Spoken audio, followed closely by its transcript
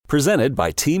Presented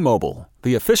by T-Mobile,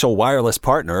 the official wireless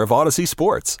partner of Odyssey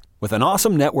Sports. With an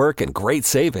awesome network and great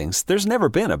savings, there's never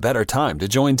been a better time to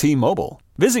join T-Mobile.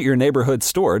 Visit your neighborhood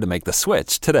store to make the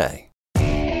switch today.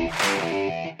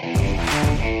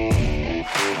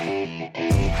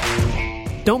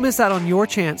 Don't miss out on your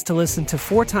chance to listen to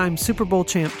four-time Super Bowl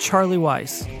champ Charlie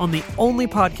Weiss on the only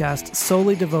podcast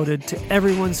solely devoted to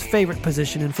everyone's favorite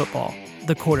position in football,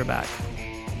 the quarterback.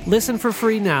 Listen for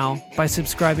free now by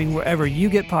subscribing wherever you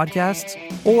get podcasts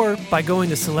or by going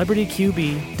to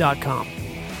celebrityqb.com.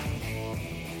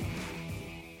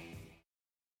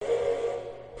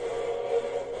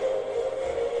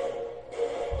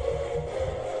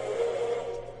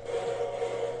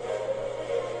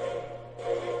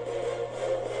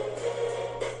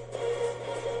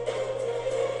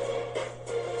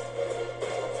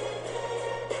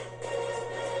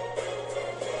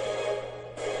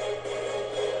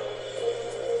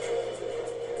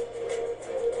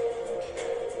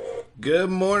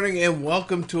 Good morning and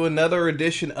welcome to another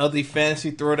edition of the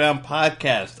Fantasy Throwdown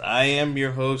Podcast. I am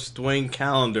your host, Dwayne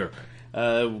Callender.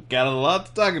 Got a lot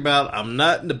to talk about. I'm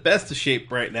not in the best of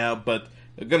shape right now, but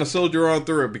I'm going to soldier on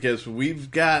through it because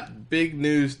we've got big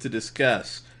news to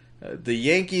discuss. The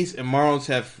Yankees and Marlins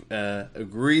have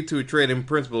agreed to a trade in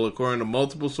principle, according to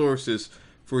multiple sources,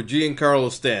 for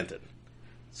Giancarlo Stanton.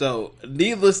 So,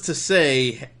 needless to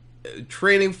say,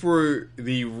 trading for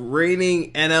the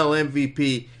reigning NL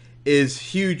MVP is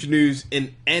huge news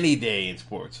in any day in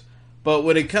sports. But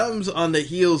when it comes on the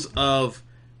heels of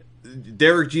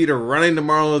Derek Jeter running the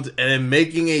Marlins and then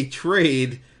making a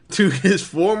trade to his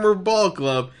former ball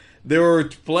club, there are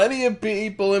plenty of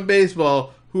people in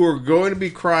baseball who are going to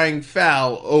be crying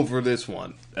foul over this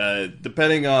one,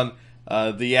 depending on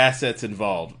the assets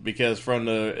involved. Because from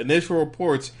the initial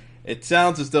reports, it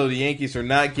sounds as though the Yankees are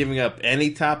not giving up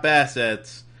any top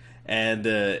assets. And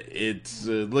it's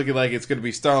looking like it's going to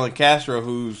be Starlin Castro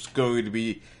who's going to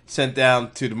be sent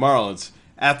down to the Marlins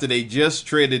after they just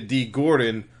traded D.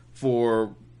 Gordon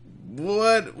for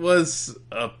what was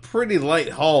a pretty light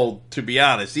haul, to be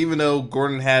honest. Even though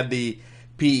Gordon had the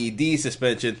PED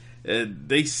suspension,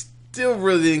 they still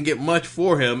really didn't get much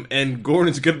for him. And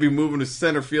Gordon's going to be moving to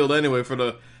center field anyway for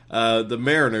the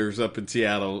Mariners up in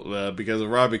Seattle because of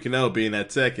Robbie Cano being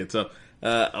at second. So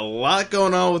a lot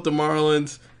going on with the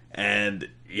Marlins. And,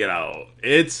 you know,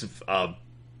 it's a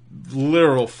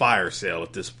literal fire sale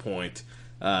at this point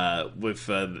with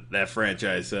that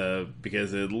franchise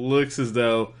because it looks as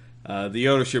though the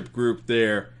ownership group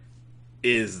there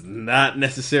is not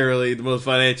necessarily the most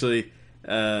financially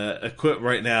equipped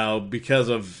right now because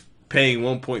of paying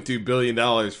 $1.2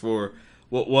 billion for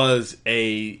what was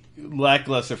a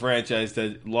lackluster franchise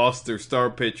that lost their star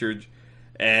pitcher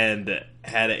and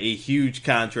had a huge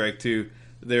contract to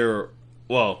their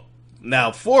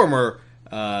now former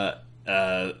NL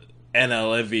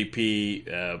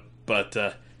MVP,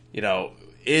 but you know,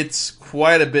 it's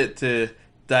quite a bit to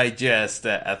digest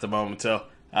at the moment. So,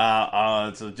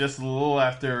 so just a little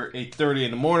after 8:30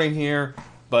 in the morning here,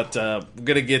 but we're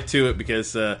gonna get to it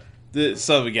because this is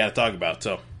something we got to talk about.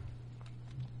 So,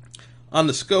 on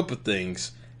the scope of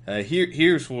things,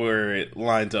 here's where it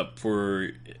lines up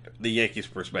for the Yankees'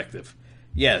 perspective.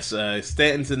 Yes,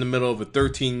 Stanton's in the middle of a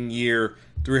 13-year,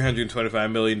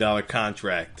 $325 million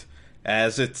contract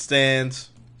as it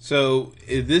stands. So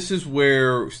this is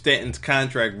where Stanton's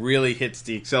contract really hits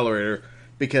the accelerator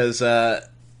because the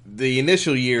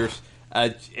initial years,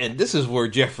 and this is where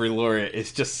Jeffrey Loria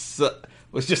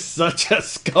was just such a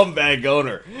scumbag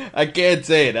owner. I can't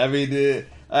say it. I mean,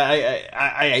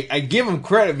 I give him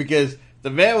credit because the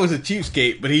man was a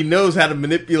cheapskate, but he knows how to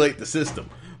manipulate the system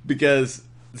because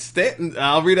Stanton,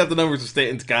 I'll read out the numbers of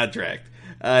Stanton's contract.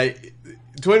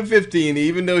 2015,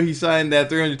 even though he signed that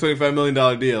 $325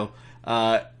 million deal,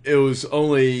 it was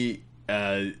only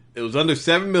it was under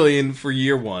 $7 million for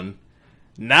year one,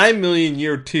 $9 million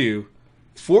year two,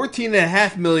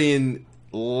 $14.5 million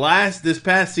this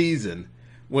past season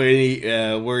where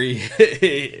he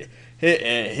hit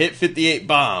 58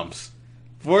 bombs,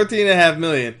 $14.5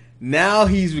 million. Now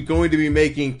he's going to be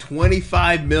making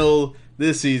 $25 million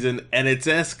this season, and it's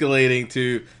escalating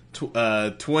to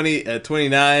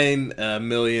 29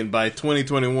 million by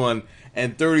 2021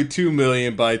 and 32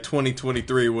 million by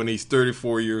 2023 when he's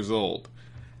 34 years old.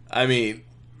 I mean,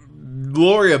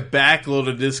 Loria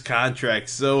backloaded this contract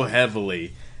so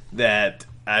heavily that,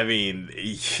 I mean,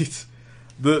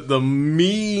 the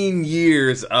mean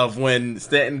years of when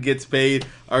Stanton gets paid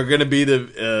are going to be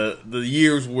the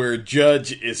years where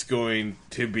Judge is going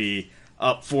to be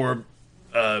up for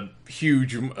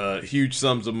huge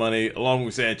sums of money along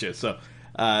with Sanchez. So,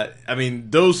 I mean,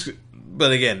 those,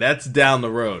 but again, that's down the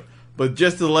road. But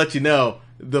just to let you know,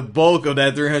 the bulk of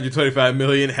that $325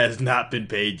 million has not been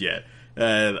paid yet,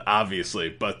 obviously.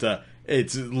 But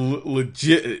it's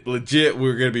legit.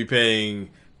 We're going to be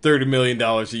paying $30 million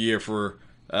a year for,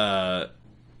 over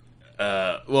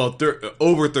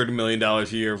 $30 million a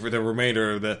year for the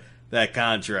remainder of that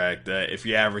contract if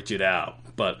you average it out.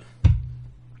 But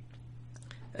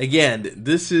again,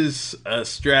 this is a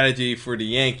strategy for the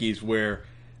Yankees where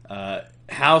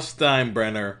Hal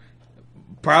Steinbrenner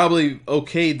probably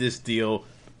okayed this deal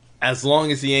as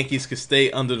long as the Yankees could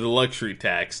stay under the luxury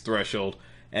tax threshold,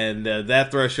 and that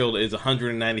threshold is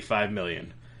 $195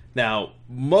 million. Now,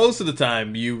 most of the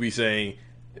time, you'd be saying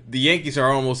the Yankees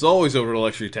are almost always over the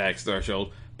luxury tax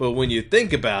threshold, but when you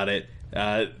think about it,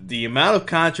 the amount of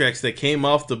contracts that came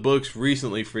off the books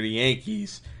recently for the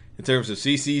Yankees, in terms of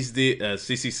CC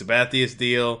Sabathia's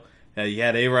deal, you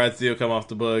had A-Rod's deal come off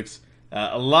the books.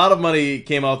 A lot of money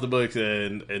came off the books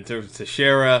in terms of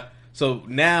Teixeira. So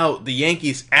now the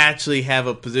Yankees actually have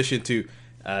a position to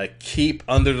keep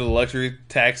under the luxury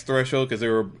tax threshold because they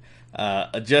were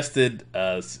adjusted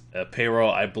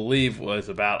payroll, I believe, was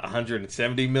about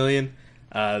 $170 million.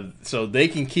 So they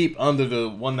can keep under the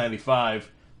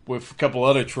 195 with a couple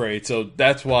other trades. So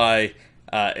that's why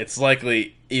it's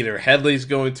likely either Headley's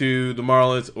going to the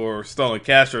Marlins or Starlin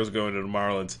Castro's going to the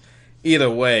Marlins.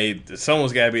 Either way,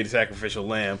 someone's got to be the sacrificial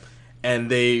lamb, and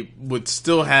they would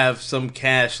still have some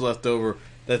cash left over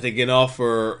that they can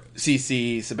offer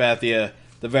CC Sabathia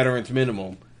the veterans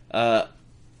minimum. The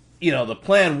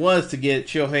plan was to get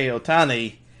Shohei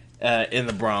Ohtani in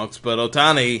the Bronx, but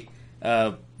Ohtani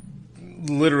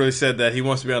literally said that he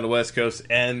wants to be on the West Coast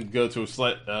and go to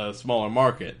a smaller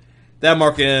market. That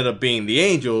market ended up being the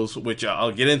Angels, which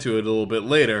I'll get into it a little bit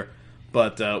later.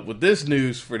 But with this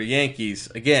news for the Yankees,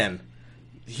 again,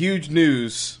 huge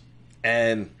news,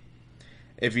 and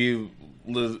if you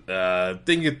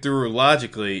think it through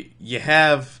logically, you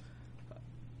have,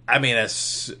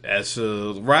 as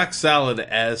rock solid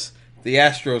as the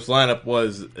Astros lineup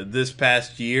was this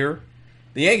past year,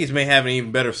 the Yankees may have an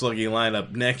even better slugging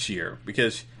lineup next year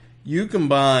because you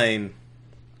combine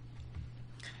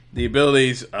the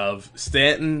abilities of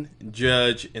Stanton,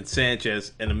 Judge, and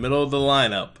Sanchez in the middle of the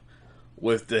lineup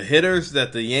with the hitters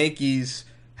that the Yankees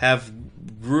have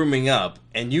grooming up,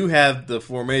 and you have the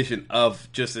formation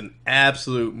of just an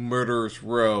absolute murderous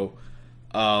row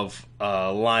of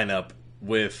lineup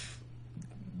with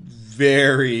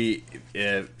very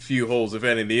few holes, if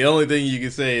any. The only thing you can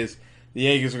say is the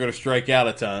Yankees are going to strike out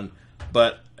a ton,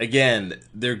 but again,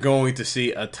 they're going to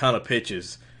see a ton of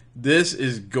pitches. This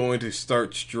is going to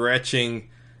start stretching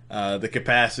the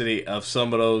capacity of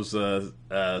some of those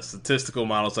statistical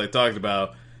models I talked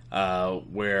about,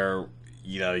 where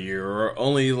you're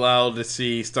only allowed to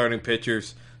see starting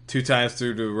pitchers two times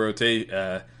through the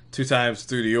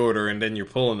order, and then you're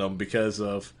pulling them because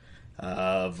of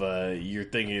you're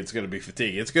thinking it's going to be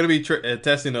fatigue. It's going to be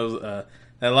testing those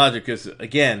that logic because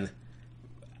again,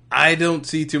 I don't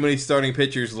see too many starting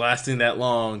pitchers lasting that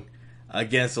long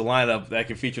against a lineup that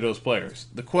can feature those players.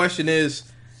 The question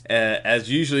is, as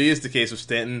usually is the case with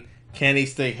Stanton, can he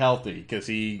stay healthy? Because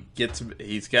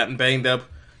he's gotten banged up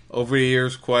over the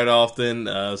years quite often.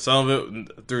 Some of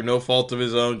it through no fault of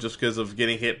his own, just because of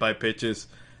getting hit by pitches.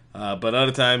 But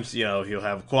other times, he'll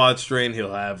have a quad strain,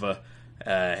 he'll have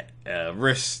a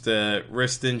wrist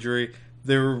injury.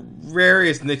 There are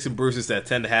various nicks and bruises that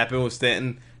tend to happen with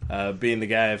Stanton, being the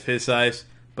guy of his size.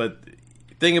 But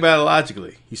think about it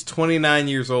logically. He's 29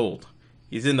 years old.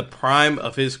 He's in the prime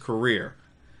of his career.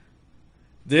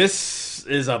 This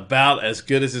is about as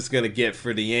good as it's going to get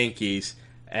for the Yankees.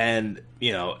 And,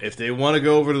 if they want to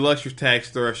go over the luxury tax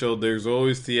threshold, there's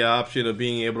always the option of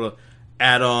being able to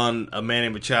add on a Manny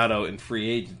Machado in free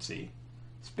agency.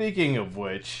 Speaking of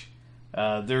which,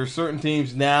 there are certain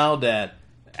teams now that,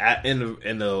 in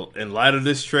light of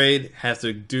this trade, have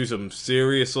to do some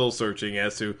serious soul searching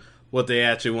as to what they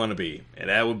actually want to be. And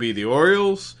that would be the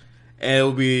Orioles, and it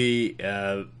would be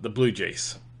the Blue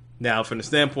Jays. Now, from the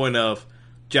standpoint of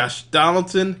Josh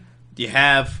Donaldson, you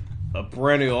have a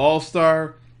perennial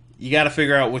all-star. You got to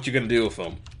figure out what you're going to do with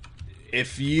him.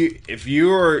 If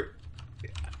you're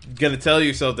going to tell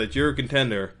yourself that you're a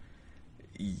contender,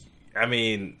 you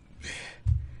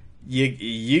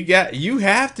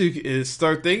have to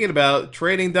start thinking about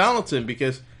trading Donaldson,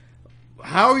 because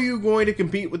how are you going to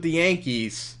compete with the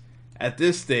Yankees at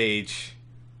this stage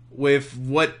with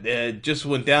what just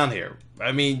went down here?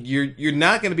 You're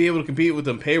not going to be able to compete with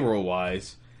them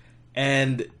payroll-wise,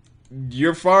 and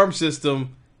your farm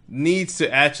system needs to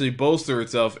actually bolster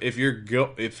itself if you're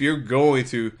going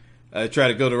to try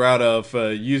to go the route of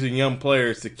using young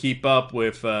players to keep up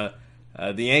with the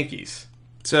Yankees.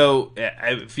 So,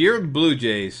 if you're the Blue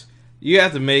Jays, you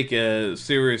have to make a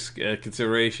serious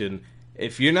consideration.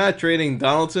 If you're not trading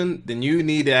Donaldson, then you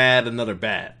need to add another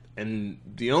bat. And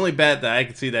the only bat that I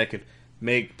can see that could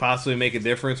possibly make a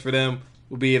difference for them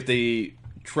would be if they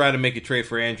try to make a trade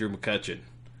for Andrew McCutchen.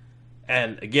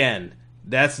 And again,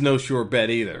 that's no sure bet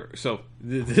either. So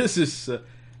this is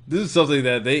something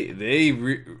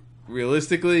that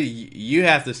realistically you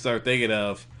have to start thinking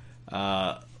of.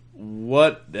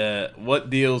 What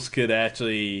deals could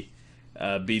actually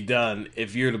be done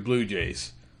if you're the Blue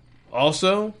Jays.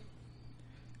 Also,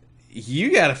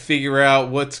 you got to figure out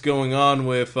what's going on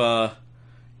with the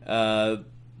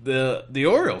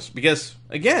Orioles, because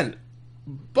again,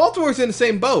 Baltimore's in the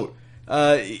same boat.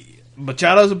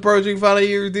 Machado's approaching final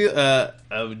year deal.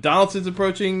 Donaldson's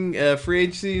approaching free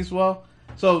agency as well.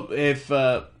 So if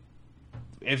you're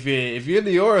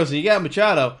the Orioles and you got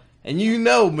Machado, and you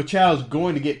know Machado's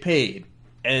going to get paid,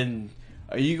 and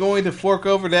are you going to fork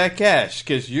over that cash?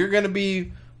 Because you're going to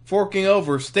be forking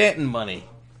over Stanton money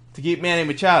to keep Manny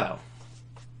Machado.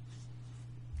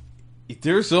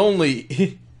 There's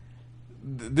only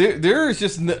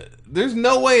there's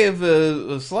no way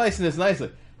of slicing this nicely.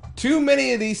 Too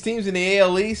many of these teams in the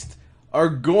AL East are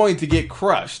going to get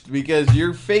crushed because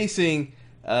you're facing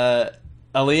a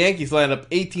Yankees lineup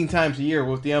 18 times a year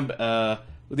with the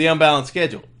unbalanced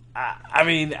schedule. At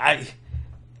the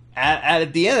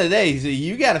end of the day,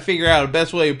 you got to figure out the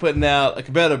best way of putting out a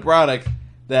competitive product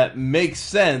that makes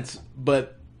sense.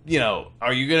 But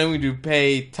are you going to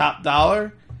pay top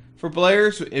dollar for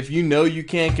players if you know you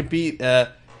can't compete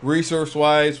resource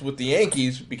wise with the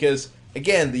Yankees? Because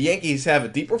again, the Yankees have a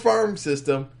deeper farm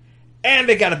system and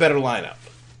they got a better lineup.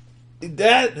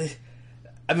 That's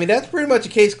pretty much a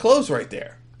case closed right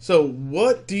there. So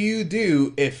what do you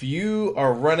do if you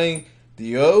are running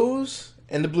the O's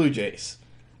and the Blue Jays?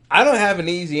 I don't have an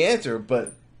easy answer,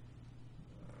 but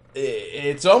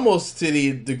it's almost to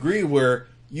the degree where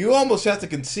you almost have to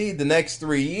concede the next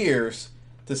 3 years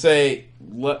to say,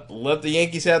 let the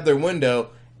Yankees have their window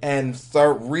and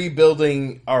start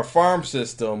rebuilding our farm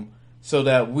system so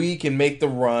that we can make the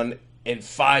run in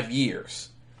 5 years.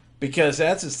 Because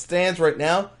as it stands right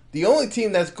now, the only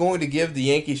team that's going to give the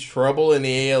Yankees trouble in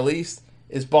the AL East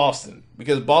is Boston.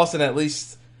 Because Boston, at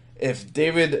least, if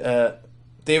David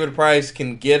Price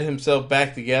can get himself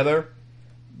back together,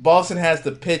 Boston has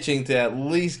the pitching to at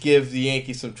least give the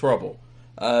Yankees some trouble.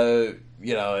 Again,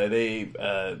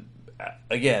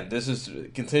 this is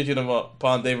contingent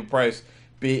upon David Price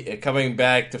coming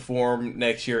back to form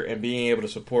next year and being able to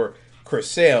support Chris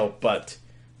Sale. But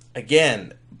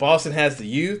again, Boston has the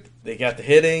youth, they got the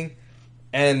hitting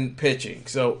and pitching.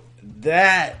 So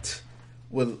that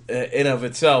will, in of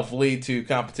itself, lead to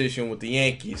competition with the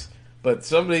Yankees. But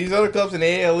some of these other clubs in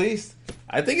the AL East,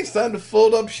 I think it's time to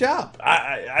fold up shop.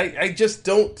 I just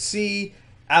don't see,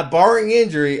 barring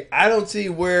injury, I don't see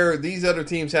where these other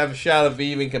teams have a shot of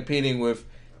even competing with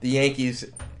the Yankees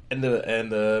and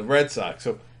the Red Sox.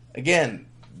 So again,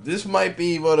 this might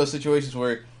be one of those situations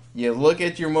where you look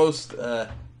at your most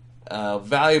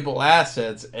valuable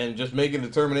assets and just make a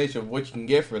determination of what you can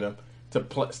get for them to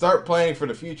start planning for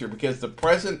the future, because the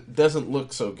present doesn't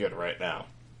look so good right now.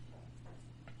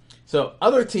 So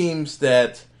other teams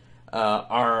that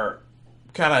are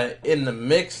kind of in the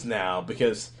mix now,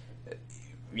 because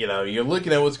you're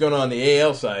looking at what's going on the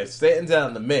AL side. Stanton's out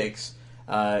in the mix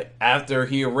after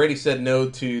he already said no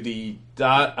to the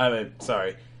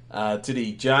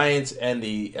Giants and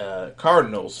the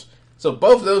Cardinals. So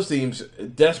both of those teams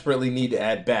desperately need to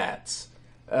add bats.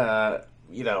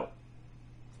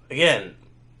 Again,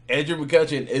 Andrew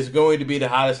McCutchen is going to be the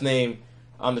hottest name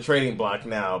on the trading block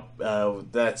now.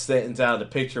 That Stanton's out of the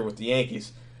picture with the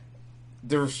Yankees.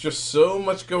 There's just so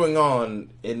much going on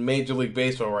in Major League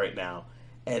Baseball right now,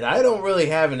 and I don't really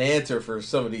have an answer for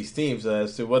some of these teams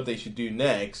as to what they should do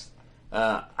next.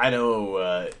 I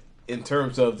know in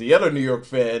terms of the other New York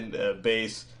fan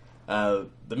base, the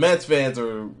Mets fans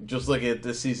are just looking at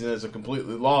this season as a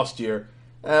completely lost year.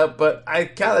 But I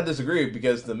kind of disagree,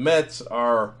 because the Mets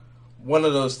are one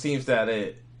of those teams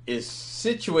that is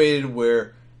situated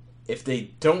where if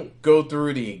they don't go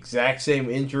through the exact same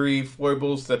injury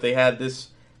foibles that they had this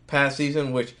past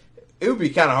season, which it would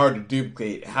be kind of hard to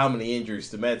duplicate how many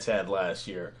injuries the Mets had last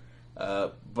year.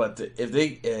 But if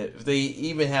they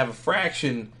even have a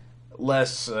fraction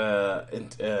less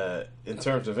in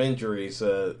terms of injuries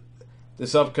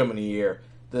this upcoming year,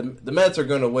 the Mets are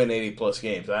going to win 80-plus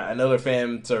games. I know their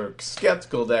fans are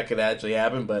skeptical that could actually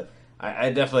happen, but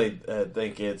I definitely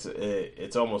think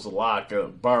it's almost a lock,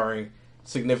 barring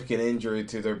significant injury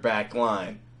to their back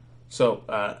line. So,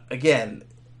 again,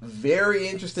 very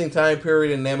interesting time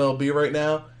period in MLB right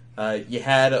now. You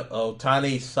had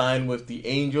Ohtani sign with the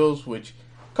Angels, which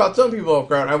caught some people off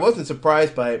guard. I wasn't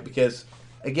surprised by it because,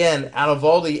 again, out of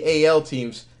all the AL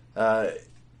teams, the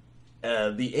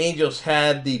Angels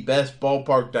had the best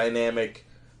ballpark dynamic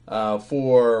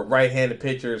for right-handed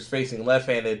pitchers facing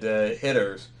left-handed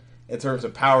hitters in terms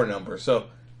of power numbers. So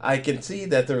I can see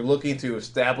that they're looking to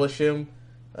establish him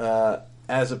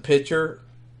as a pitcher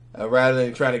rather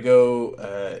than trying to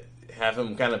go have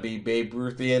him kind of be Babe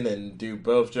Ruthian and do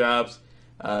both jobs.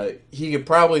 He could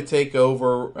probably take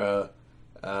over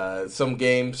some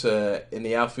games in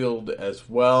the outfield as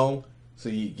well, so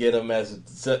you get him as a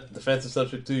defensive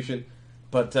substitution.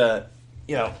 But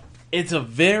it's a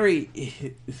very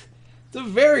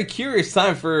curious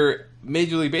time for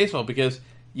Major League Baseball because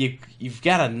you've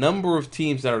got a number of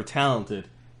teams that are talented.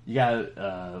 You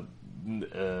got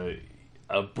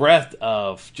a breadth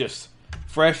of just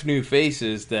fresh new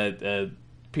faces that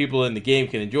people in the game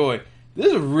can enjoy. This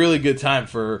is a really good time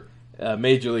for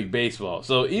Major League Baseball.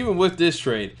 So even with this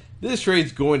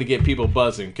trade's going to get people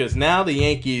buzzing because now the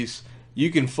Yankees,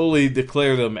 you can fully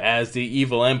declare them as the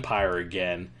evil empire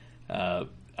again.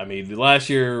 Last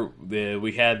year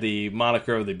we had the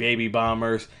moniker of the Baby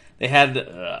Bombers. They had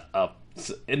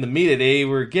in the media they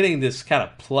were getting this kind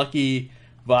of plucky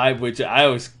vibe, which I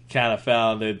always kind of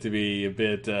found it to be a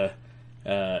bit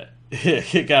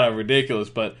kind of ridiculous.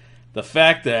 But the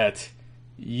fact that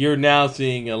you're now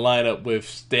seeing a lineup with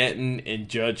Stanton and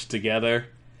Judge together,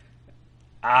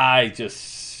 I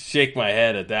just shake my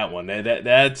head at that one.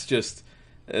 That's just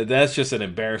an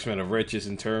embarrassment of riches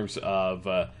in terms of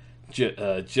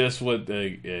just what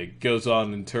goes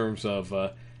on in terms of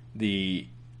the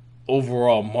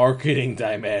overall marketing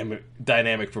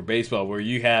dynamic for baseball, where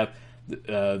you have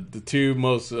the two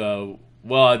most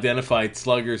well-identified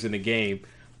sluggers in the game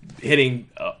hitting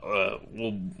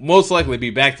will most likely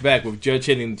be back-to-back, with Judge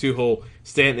hitting the 2-hole,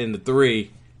 Stanton in the 3.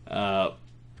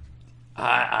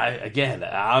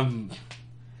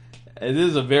 It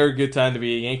is a very good time to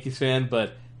be a Yankees fan,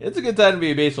 but it's a good time to be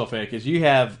a baseball fan because you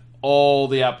have all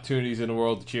the opportunities in the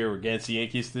world to cheer against the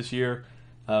Yankees this year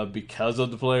because of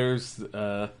the players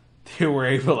they were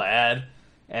able to add,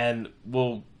 and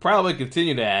will probably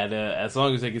continue to add as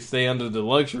long as they can stay under the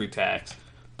luxury tax.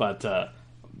 But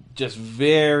just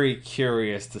very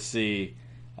curious to see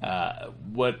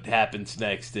what happens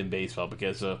next in baseball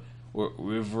because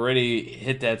we've already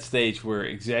hit that stage where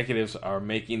executives are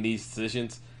making these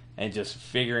decisions and just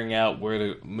figuring out where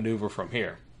to maneuver from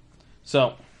here.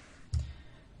 So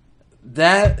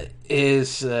that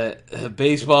is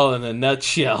baseball in a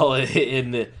nutshell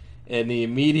in the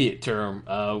immediate term.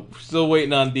 Still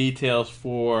waiting on details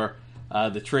for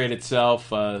the trade itself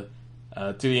to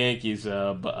the Yankees.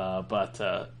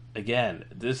 But again,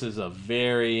 this is a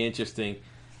very interesting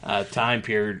time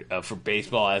period for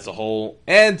baseball as a whole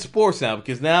and sports now,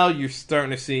 because now you're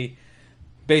starting to see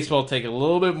baseball take a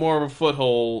little bit more of a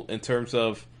foothold in terms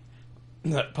of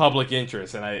public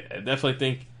interest. And I definitely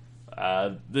think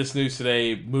this news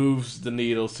today moves the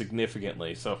needle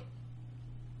significantly. So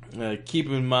keep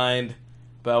in mind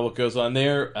about what goes on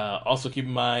there. Also keep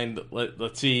in mind,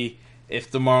 let's see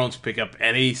if the Marlins pick up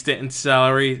any Stanton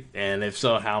salary, and if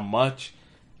so, how much,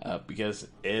 because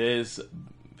it is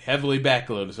heavily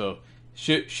backloaded. So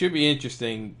should be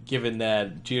interesting, given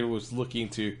that Jeter was looking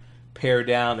to pare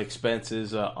down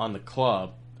expenses on the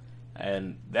club,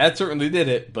 and that certainly did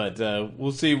it. But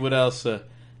we'll see what else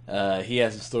he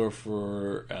has in store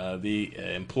for the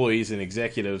employees and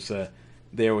executives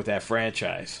there with that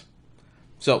franchise.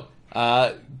 So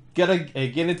gotta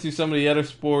get into some of the other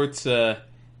sports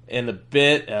in a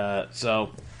bit.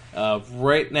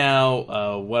 Right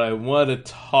now, what I want to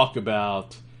talk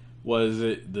about was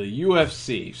the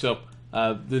UFC. So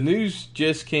the news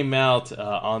just came out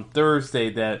on Thursday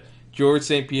that George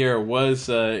St. Pierre was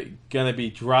going to be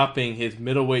dropping his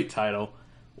middleweight title.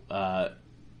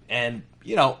 And,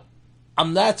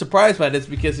 I'm not surprised by this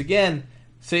because, again,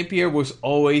 St. Pierre was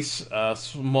always a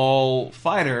small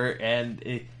fighter,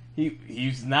 and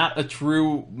he's not a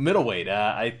true middleweight.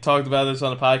 I talked about this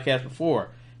on the podcast before.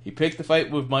 He picked the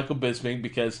fight with Michael Bisping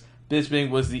because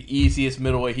Bisping was the easiest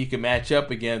middleweight he could match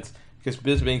up against, because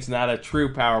Bisping's not a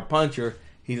true power puncher.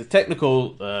 He's a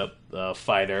technical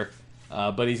fighter,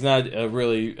 but he's not a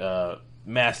really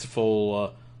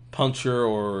masterful puncher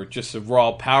or just a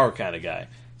raw power kind of guy.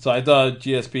 So I thought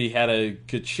GSP had a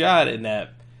good shot in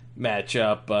that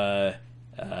matchup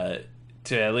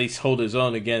to at least hold his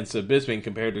own against Bisping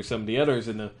compared to some of the others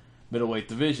in the middleweight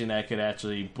division that could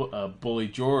actually bully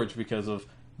George because of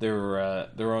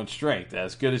their own strength.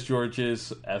 As good as George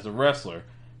is as a wrestler,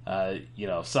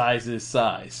 size is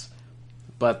size.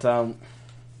 But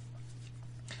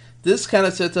this kind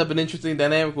of sets up an interesting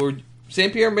dynamic where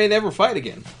St. Pierre may never fight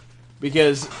again.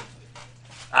 Because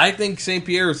I think St.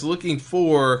 Pierre is looking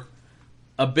for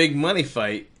a big money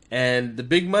fight. And the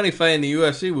big money fight in the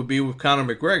UFC would be with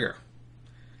Conor McGregor.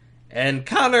 And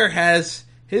Conor has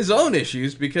his own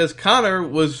issues because Conor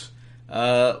was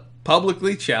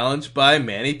publicly challenged by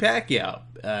Manny Pacquiao.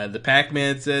 The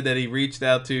Pac-Man said that he reached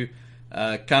out to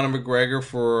Conor McGregor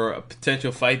for a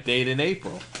potential fight date in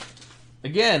April.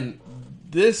 Again,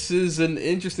 this is an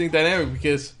interesting dynamic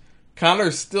because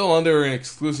Conor's still under an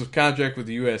exclusive contract with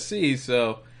the UFC,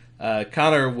 so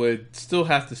Conor would still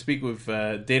have to speak with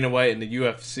Dana White and the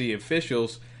UFC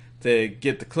officials to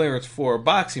get the clearance for a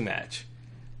boxing match.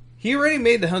 He already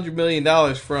made the $100 million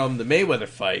from the Mayweather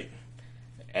fight,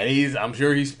 and I'm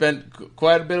sure he spent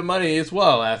quite a bit of money as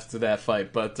well after that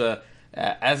fight. But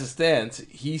as it stands,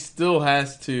 he still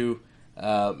has to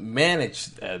manage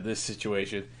this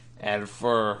situation, and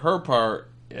for her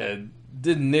part,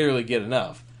 didn't nearly get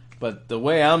enough. But the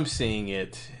way I'm seeing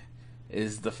it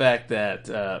is the fact that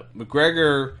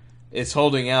McGregor is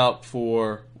holding out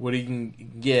for what he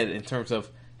can get in terms of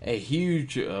a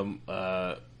huge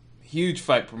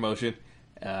fight promotion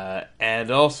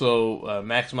and also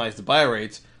maximize the buy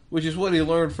rates, which is what he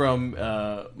learned from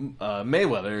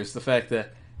Mayweather, is the fact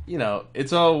that, you know,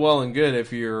 it's all well and good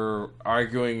if you're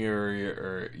arguing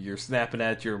or you're snapping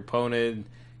at your opponent,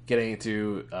 getting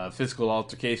into physical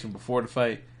altercation before the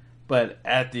fight. But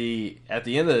at the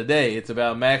end of the day, it's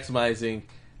about maximizing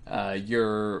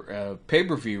your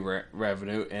pay-per-view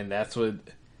revenue, and that's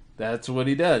what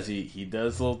he does. He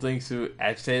does little things to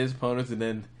agitate his opponents, and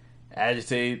then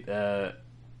agitate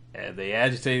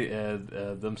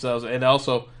themselves, and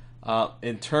also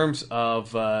in terms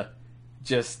of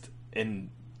just in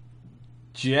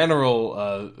general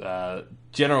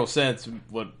sense,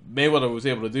 what Mayweather was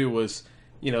able to do was,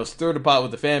 you know, stir the pot with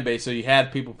the fan base, so you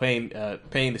had people paying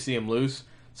to see him lose.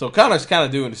 So Conor's kind of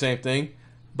doing the same thing,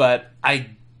 but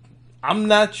I'm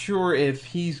not sure if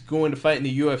he's going to fight in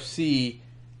the UFC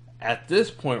at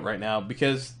this point right now,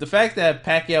 because the fact that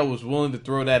Pacquiao was willing to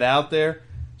throw that out there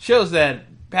shows that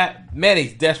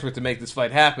Manny's desperate to make this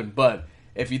fight happen. But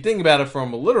if you think about it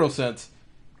from a literal sense,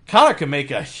 Conor can make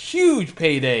a huge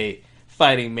payday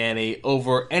fighting Manny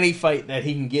over any fight that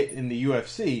he can get in the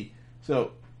UFC.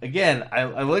 So again,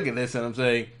 I look at this and I'm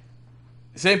saying,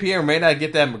 St. Pierre may not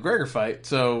get that McGregor fight,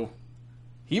 so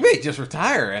he may just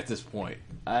retire at this point.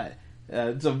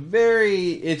 It's a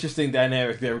very interesting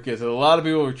dynamic there, because a lot of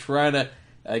people are trying to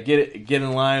get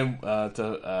in line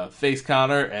to face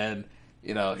Conor, and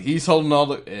you know, he's holding all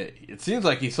the. It seems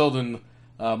like he's holding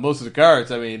most of the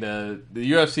cards. I mean,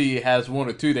 the UFC has one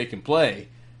or two they can play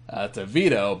to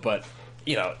veto, but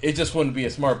you know, it just wouldn't be a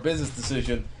smart business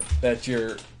decision that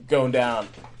you're going down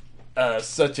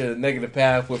such a negative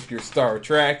path with your star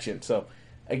attraction. So,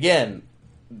 again,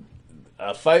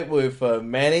 a fight with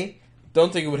Manny,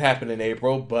 don't think it would happen in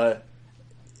April, but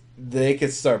they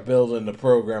could start building the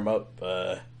program up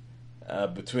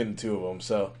between the two of them.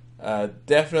 So,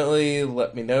 definitely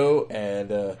let me know,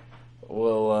 and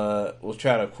we'll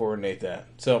try to coordinate that.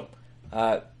 So,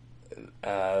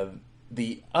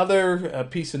 the other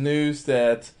piece of news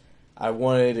that I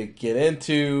wanted to get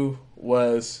into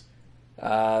was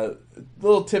a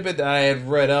little tidbit that I had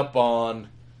read up on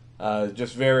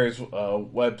just various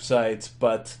websites,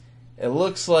 but it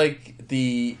looks like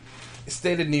the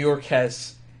state of New York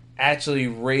has actually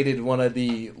rated one of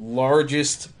the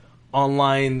largest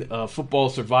online football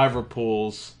survivor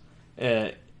pools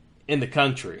in the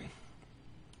country.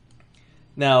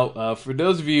 Now, for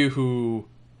those of you who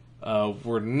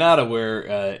were not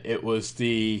aware, it was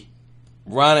the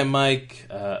Ron and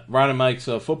Mike's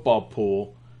football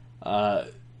pool,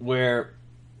 where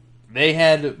they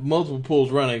had multiple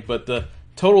pools running, but the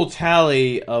total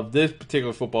tally of this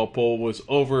particular football pool was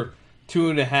over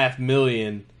 $2.5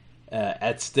 million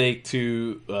at stake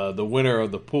to the winner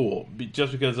of the pool,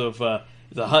 just because of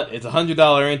it's a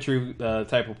 $100 entry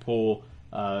type of pool.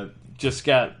 Just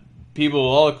got people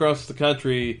all across the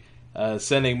country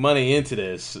sending money into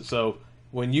this. So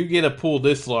when you get a pool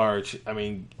this large, I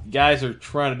mean, guys are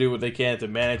trying to do what they can to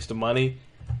manage the money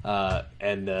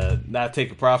and not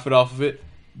take a profit off of it,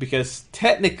 because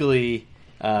technically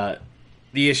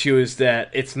the issue is that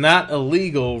it's not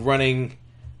illegal running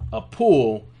a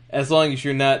pool as long as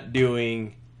you're not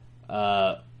doing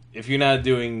a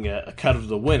cut of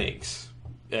the winnings.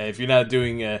 If you're not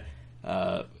doing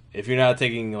if you're not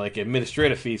taking like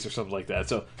administrative fees or something like that.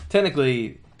 So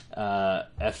technically,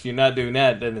 if you're not doing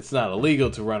that, then it's not illegal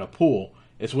to run a pool.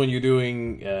 It's when you're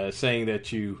doing saying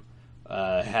that you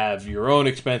have your own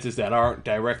expenses that aren't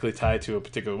directly tied to a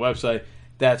particular website.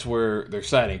 that's where they're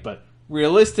citing. But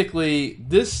realistically,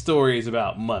 this story is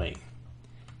about money.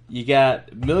 You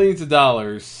got millions of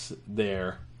dollars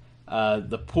there.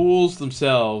 The pools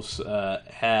themselves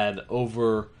had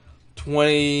over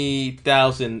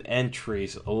 20,000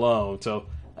 entries alone. So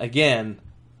again,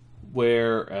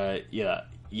 where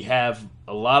you have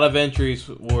a lot of entries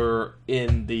were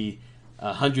in the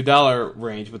 $100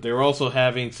 range, but they were also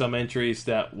having some entries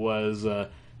that was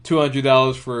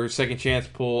 $200 for a second chance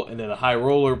pool, and then a high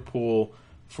roller pool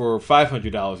for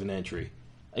 $500 an entry.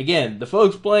 Again, the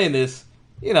folks playing this,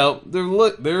 they're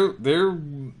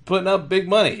putting up big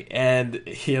money, and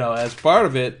as part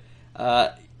of it,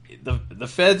 the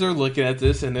feds are looking at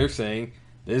this and they're saying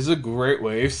this is a great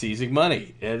way of seizing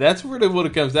money, and that's really what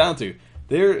it comes down to.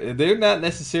 They're not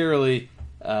necessarily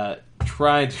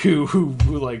trying to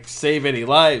like save any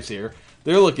lives here.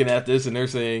 They're looking at this and they're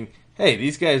saying, hey,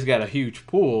 these guys got a huge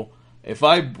pool. If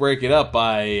I break it up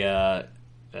by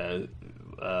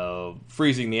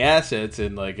freezing the assets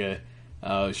and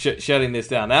shutting this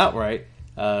down outright,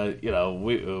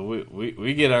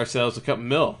 we get ourselves a couple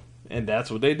mil, and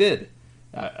that's what they did.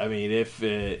 I mean, if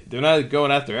they're not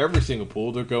going after every single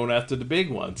pool, they're going after the big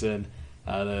ones. And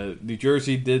New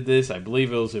Jersey did this. I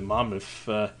believe it was in Monmouth,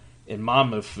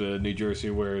 New Jersey,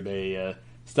 where they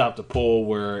stopped a pool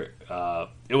where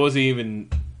it wasn't even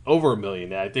over $1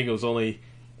 million. I think it was only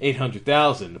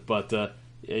 800,000. But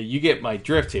you get my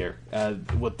drift here.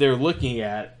 What they're looking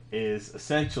at is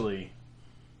essentially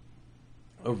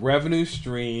a revenue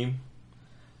stream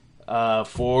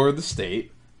for the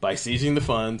state by seizing the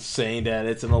funds, saying that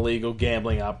it's an illegal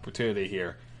gambling opportunity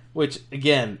here, which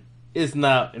again is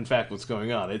not in fact what's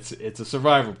going on. It's a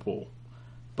survivor pool,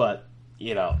 but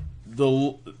the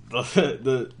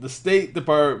State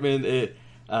Department.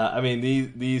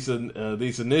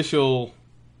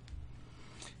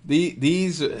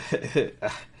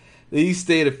 These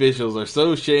state officials are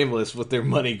so shameless with their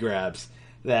money grabs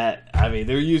that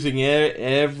they're using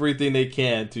everything they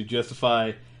can to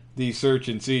justify these search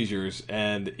and seizures.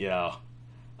 And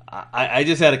I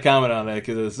just had a comment on that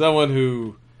because as someone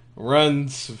who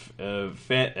runs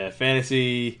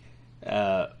fantasy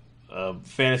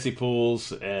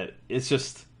pools, it's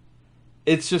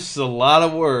just a lot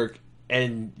of work,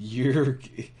 and you're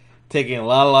taking a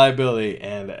lot of liability,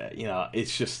 and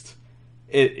it's just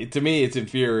to me it's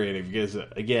infuriating because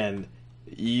again,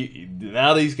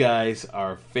 now these guys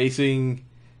are facing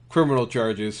criminal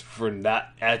charges for not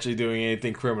actually doing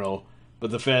anything criminal,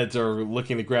 but the feds are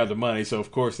looking to grab the money, so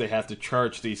of course they have to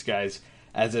charge these guys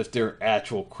as if they're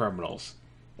actual criminals.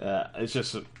 It's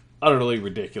just utterly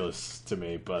ridiculous to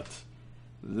me, but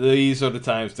these are the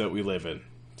times that we live in.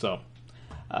 So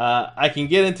I can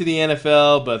get into the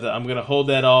NFL, but I'm going to hold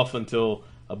that off until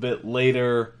a bit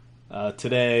later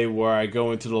today, where I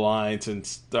go into the lines and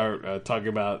start talking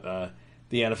about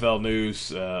the NFL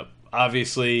news.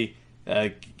 Obviously,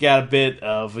 got a bit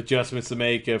of adjustments to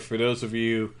make for those of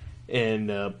you in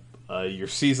your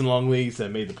season-long leagues that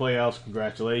made the playoffs.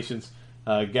 Congratulations.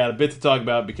 Got a bit to talk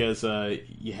about because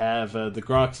you have the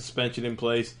Gronk suspension in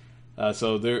place.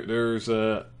 So there's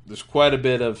quite a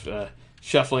bit of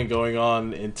shuffling going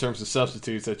on in terms of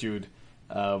substitutes that you would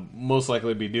most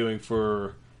likely be doing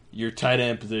for your tight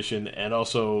end position, and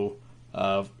also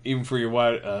even for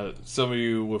your some of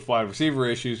you with wide receiver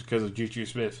issues because of Juju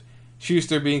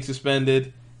Smith-Schuster being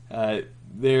suspended.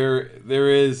 There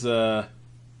is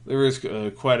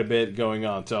quite a bit going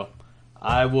on. So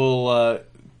I will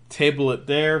table it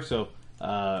there. So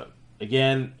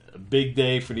again, a big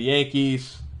day for the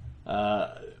Yankees.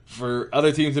 For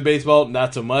other teams in baseball,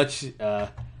 not so much.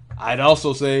 I'd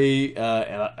also say,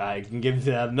 and I can get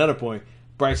into that another point,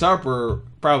 Bryce Harper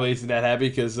probably isn't that happy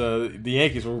because the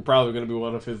Yankees were probably going to be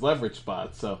one of his leverage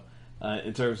spots. So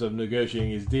in terms of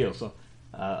negotiating his deal. So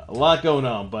a lot going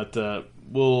on, but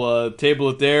we'll table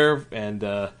it there and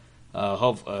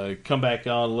hope come back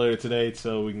on later today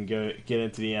so we can get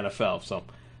into the NFL. So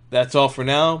that's all for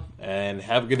now, and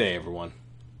have a good day, everyone.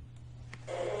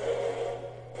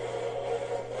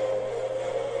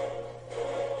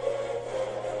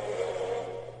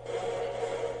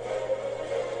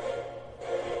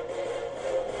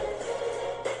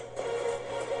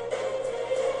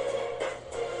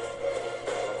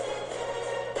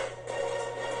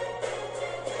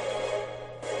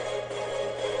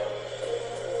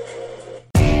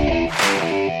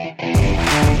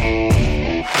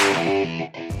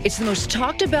 It's the most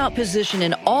talked about position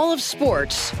in all of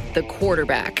sports, the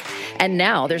quarterback. And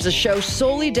now there's a show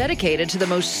solely dedicated to the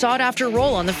most sought after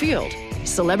role on the field,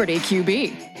 Celebrity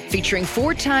QB, featuring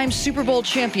 4-time Super Bowl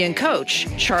champion coach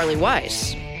Charlie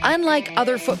Weis. Unlike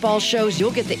other football shows,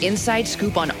 you'll get the inside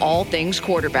scoop on all things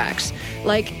quarterbacks.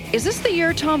 Like, is this the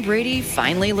year Tom Brady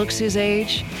finally looks his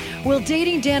age? Will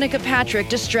dating Danica Patrick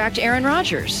distract Aaron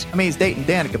Rodgers? I mean, he's dating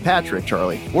Danica Patrick,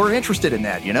 Charlie. We're interested in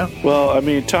that, you know? Well, I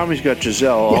mean, Tommy's got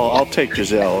Giselle. I'll take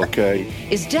Giselle, okay?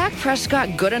 Is Dak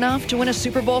Prescott good enough to win a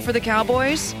Super Bowl for the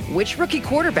Cowboys? Which rookie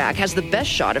quarterback has the best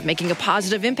shot of making a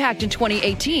positive impact in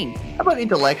 2018? How about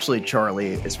intellectually,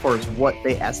 Charlie, as far as what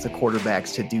they ask the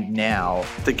quarterbacks to do now?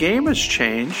 The game has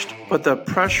changed, but the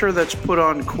pressure that's put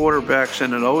on quarterbacks,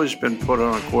 and it always been put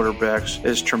on quarterbacks,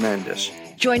 is tremendous.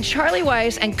 Join Charlie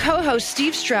Weiss and co-host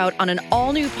Steve Strout on an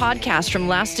all-new podcast from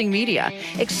Lasting Media,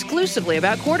 exclusively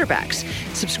about quarterbacks.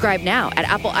 Subscribe now at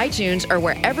Apple iTunes or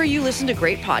wherever you listen to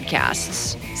great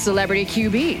podcasts. Celebrity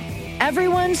QB,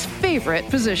 everyone's favorite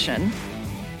position.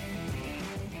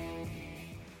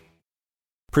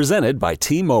 Presented by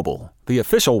T-Mobile, the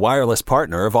official wireless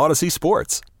partner of Odyssey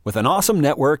Sports. With an awesome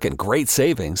network and great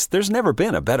savings, there's never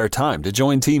been a better time to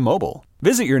join T-Mobile.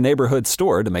 Visit your neighborhood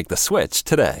store to make the switch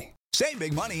today. Save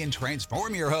big money and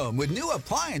transform your home with new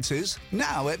appliances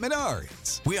now at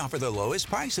Menards. We offer the lowest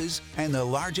prices and the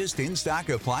largest in-stock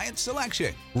appliance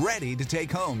selection. Ready to take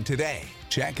home today.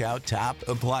 Check out top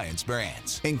appliance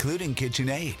brands, including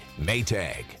KitchenAid,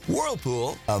 Maytag,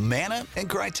 Whirlpool, Amana, and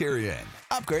Criterion.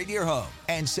 Upgrade your home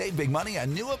and save big money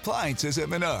on new appliances at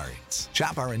Menards.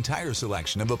 Shop our entire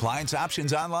selection of appliance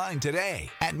options online today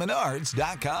at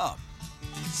Menards.com.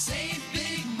 Save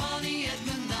big money at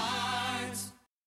Menards.